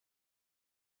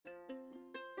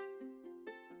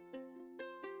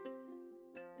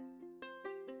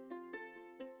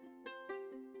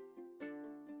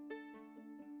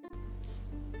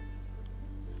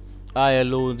Hi,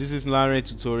 hello, this is Larry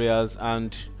Tutorials,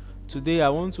 and today I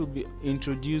want to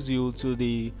introduce you to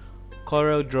the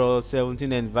Coreldraw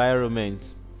 17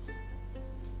 environment.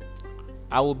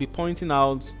 I will be pointing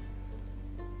out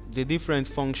the different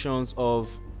functions of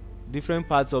different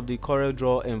parts of the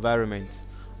Coreldraw environment.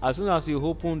 As soon as you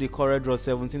open the Coreldraw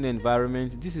 17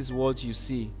 environment, this is what you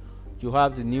see. You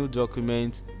have the new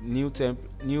document, new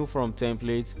from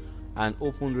template, and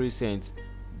open recent.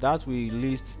 That will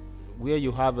list where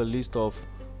you have a list of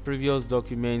previous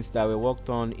documents that were worked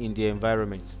on in the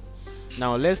environment.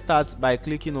 Now let's start by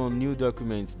clicking on new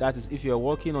documents. That is, if you're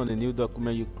working on a new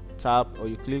document, you tap or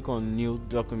you click on new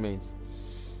documents.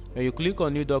 When you click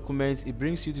on new documents, it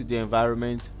brings you to the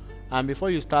environment, and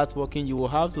before you start working, you will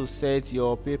have to set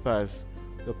your papers,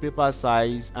 your paper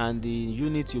size, and the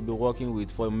unit you'll be working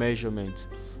with for measurement.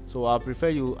 So I'll pick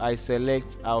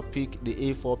the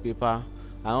A4 paper,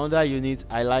 and under unit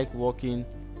I like working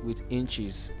with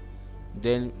inches.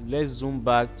 Then let's zoom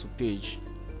back to page.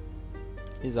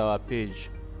 This is our page.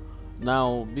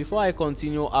 Now before I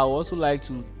continue, I would also like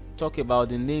to talk about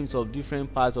the names of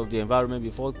different parts of the environment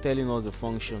before telling us the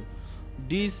function.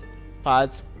 This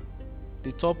part,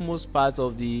 the topmost part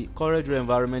of the Coreldraw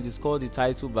environment, is called the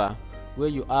title bar, where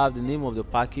you have the name of the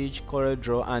package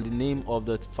Coreldraw and the name of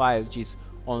the file, which is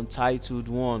untitled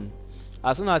 1.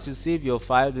 As soon as you save your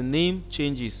file, the name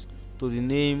changes to the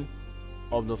name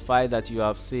of the file that you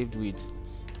have saved with.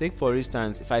 Take for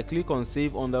instance, if I click on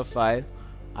save under file,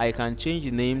 I can change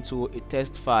the name to a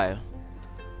test file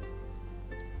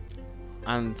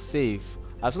and save.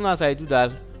 As soon as I do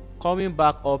that, coming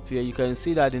back up here, you can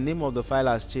see that the name of the file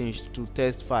has changed to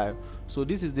test file. So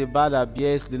this is the bar that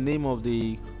bears the name of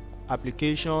the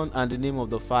application and the name of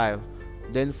the file,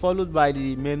 then followed by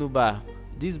the menu bar.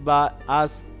 This bar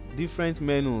has different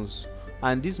menus,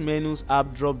 and these menus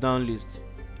have drop down list.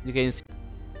 You can see,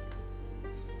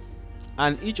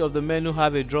 and each of the menu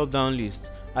have a drop down list.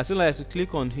 As soon as you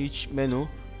click on each menu,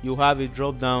 you have a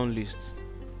drop down list.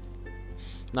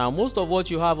 Now most of what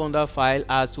you have on that file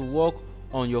are to work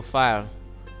on your file,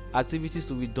 activities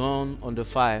to be done on the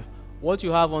file. What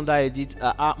you have under edit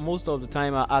most of the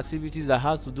time are activities that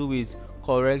has to do with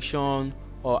correction,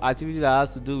 or activities that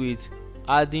has to do with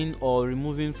adding or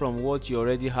removing from what you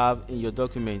already have in your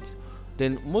document.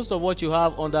 Then most of what you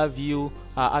have under view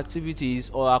are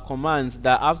activities or are commands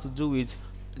that have to do with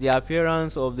the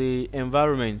appearance of the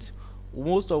environment.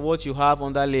 Most of what you have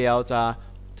under layout are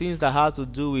things that have to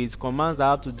do with commands that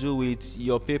have to do with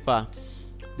your paper.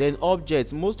 Then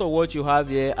objects, most of what you have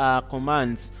here are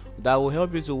commands that will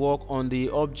help you to work on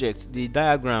the object, the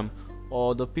diagram,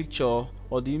 or the picture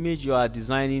or the image you are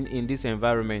designing in this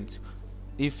environment.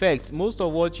 Effects, most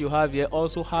of what you have here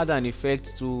also had an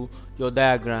effect to your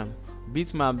diagram.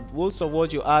 Bitmap, most of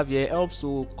what you have here helps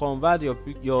to convert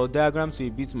your diagram to a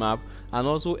bitmap, and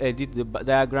also edit the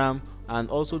diagram and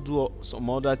also do some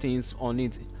other things on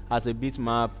it as a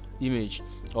bitmap image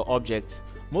or object.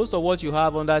 Most of what you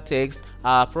have under text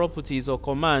are properties or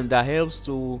command that helps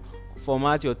to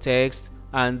format your text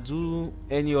and do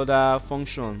any other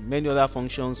function, many other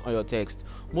functions on your text.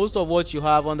 Most of what you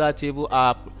have under table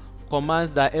are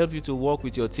commands that help you to work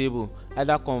with your table,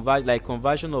 either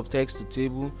conversion of text to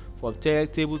table, from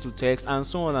table to text, and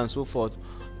so on and so forth.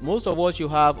 Most of what you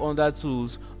have under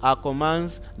tools are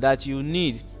commands that you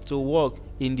need to work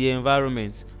in the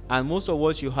environment, and most of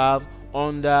what you have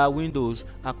under Windows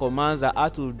are commands that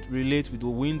have to relate with the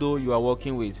window you are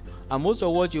working with, and most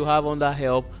of what you have under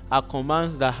help are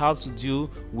commands that have to do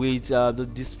with the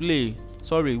display,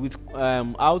 with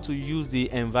how to use the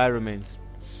environment.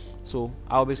 So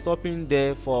I'll be stopping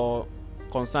there for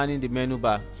concerning the menu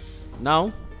bar.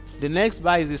 Now the next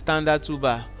bar is the standard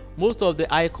toolbar. Most of the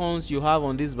icons you have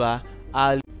on this bar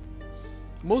are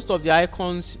on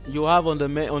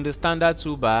the standard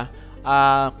toolbar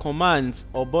are commands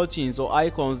or buttons or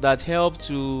icons that help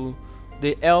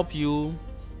you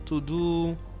to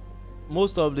do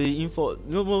most of the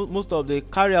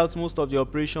carry out most of the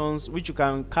operations which you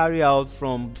can carry out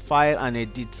from file and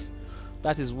edit.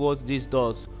 That is what this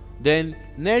does. Then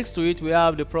next to it we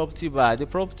have the property bar. The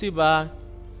property bar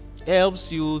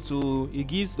helps you it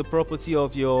gives the property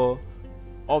of your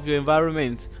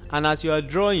environment, and as you are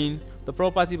drawing, the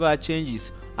property bar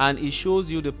changes and it shows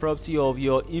you the property of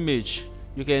your image.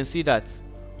 You can see that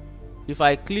if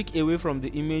I click away from the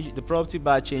image, the property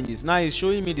bar changes. Now it's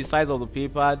showing me the size of the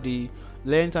paper, the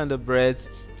length and the breadth.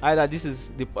 Either this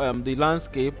is the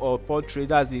landscape or portrait,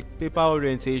 that's the paper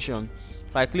orientation.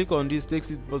 If I click on this, takes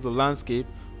it both to landscape,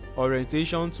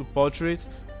 orientation to portrait.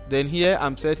 Then here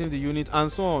I'm setting the unit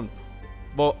and so on.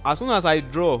 But as soon as I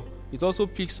draw, it also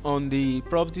picks on the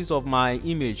properties of my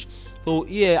image. So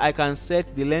here I can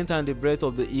set the length and the breadth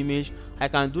of the image. I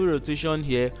can do rotation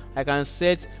here. I can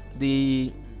set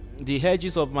the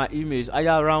edges of my image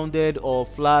either rounded or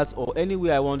flat or any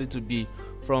way I want it to be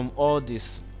from all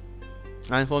this.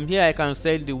 And from here I can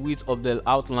set the width of the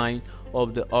outline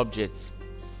of the object.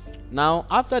 Now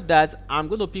after that, I'm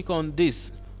going to pick on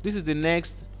this. This is the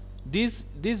next. This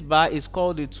bar is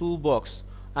called the toolbox,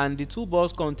 and the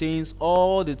toolbox contains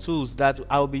all the tools that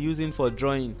I'll be using for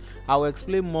drawing. I will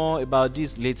explain more about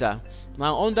this later.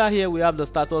 Now under here we have the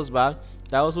status bar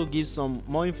that also gives some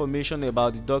more information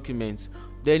about the document.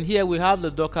 Then here we have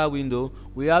the Docker window.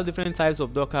 We have different types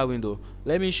of Docker window.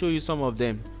 Let me show you some of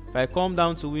them. If I come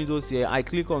down to Windows here, I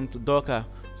click on Docker.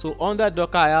 So under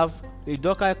Docker I have a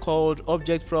Docker called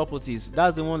Object Properties.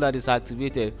 That's the one that is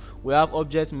activated. We have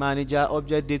Object Manager,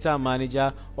 Object Data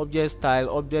Manager, Object Style,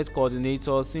 Object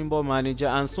Coordinator, Symbol Manager,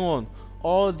 and so on.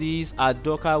 All these are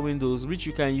Docker windows which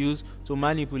you can use to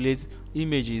manipulate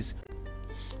images.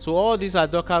 So all these are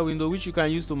Docker windows which you can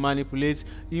use to manipulate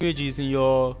images in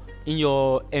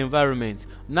your environment.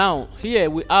 Now here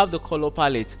we have the color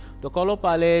palette. The color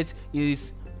palette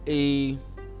is a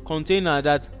container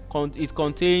that it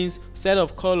contains set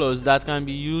of colors that can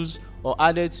be used or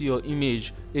added to your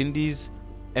image in this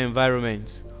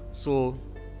environment. So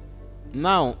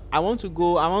now I want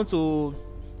to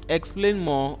explain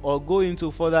more or go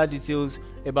into further details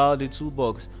about the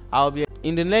toolbox.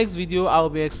 In the next video I'll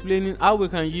be explaining how we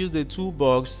can use the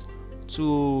toolbox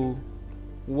to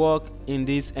work in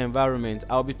this environment.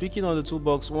 I'll be picking on the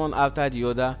toolbox one after the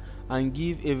other and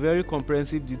give a very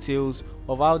comprehensive details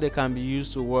of how they can be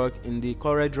used to work in the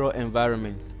Coreldraw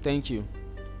environment. Thank you.